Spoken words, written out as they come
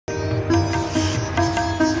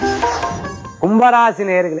கும்பராசி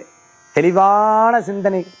நேயர்களே, தெளிவான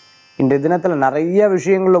சிந்தனை. இன்றைய தினத்துல நிறைய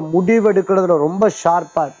விஷயங்கள்ல முடிவெடுக்கிறதுல ரொம்ப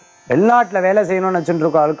ஷார்ப்பா இருக்கு. வெளிநாட்டுல வேலை செய்யணும்னு நினைச்சுட்டு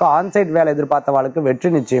இருக்கவளுக்கு ஆன்சைட் வேலை எதிர்பார்த்தவாளுக்கு வெற்றி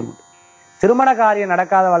நிச்சயம் உண்டு. திருமண காரியம்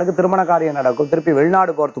நடக்காதவளுக்கு திருமண காரியம் நடக்கும். திருப்பி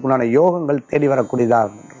வெளிநாடு போறதுக்குண்டான யோகங்கள் தேடி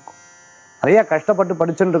வரக்கூடியதாக இருக்கும். நிறைய கஷ்டப்பட்டு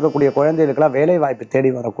படிச்சுட்டு இருக்கக்கூடிய குழந்தைகளுக்கெல்லாம் வேலை வாய்ப்பு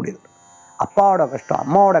தேடி வரக்கூடியது. அப்பாவோட கஷ்டம்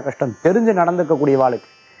அம்மாவோட கஷ்டம் தெரிஞ்சு நடந்துக்கக்கூடியவாளுக்கு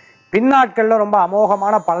பின்னாட்கள்ல ரொம்ப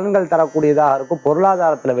அமோகமான பலன்கள் தரக்கூடியதாக இருக்கும்.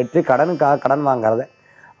 பொருளாதாரத்துல வெற்றி, கடனுக்காக கடன் வாங்குறத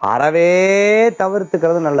அறவே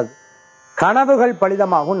தவிர்த்துக்கிறது நல்லது. கனவுகள்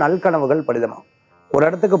பலிதமாகும், நல்கனவுகள் பலிதமாகும். ஒரு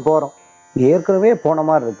இடத்துக்கு போறோம், ஏற்கனவே போன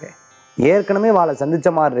மாதிரி இருக்கேன், ஏற்கனவே வாழை சந்திச்ச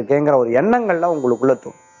மாதிரி இருக்கேங்கிற ஒரு எண்ணங்கள்ல உங்களுக்குள்ள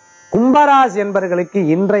தோணும். கும்பராசி என்பவர்களுக்கு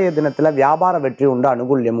இன்றைய தினத்துல வியாபார வெற்றி உண்டு,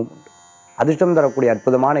 அனுகூல்யமும் உண்டு. அதிர்ஷ்டம் தரக்கூடிய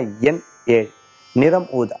அற்புதமான எண் 7, நிறம்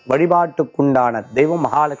ஊதா. வழிபாட்டுக்குண்டான தெய்வம்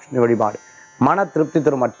மகாலட்சுமி வழிபாடு. மன திருப்தி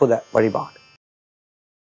தரும் அற்புத வழிபாடு.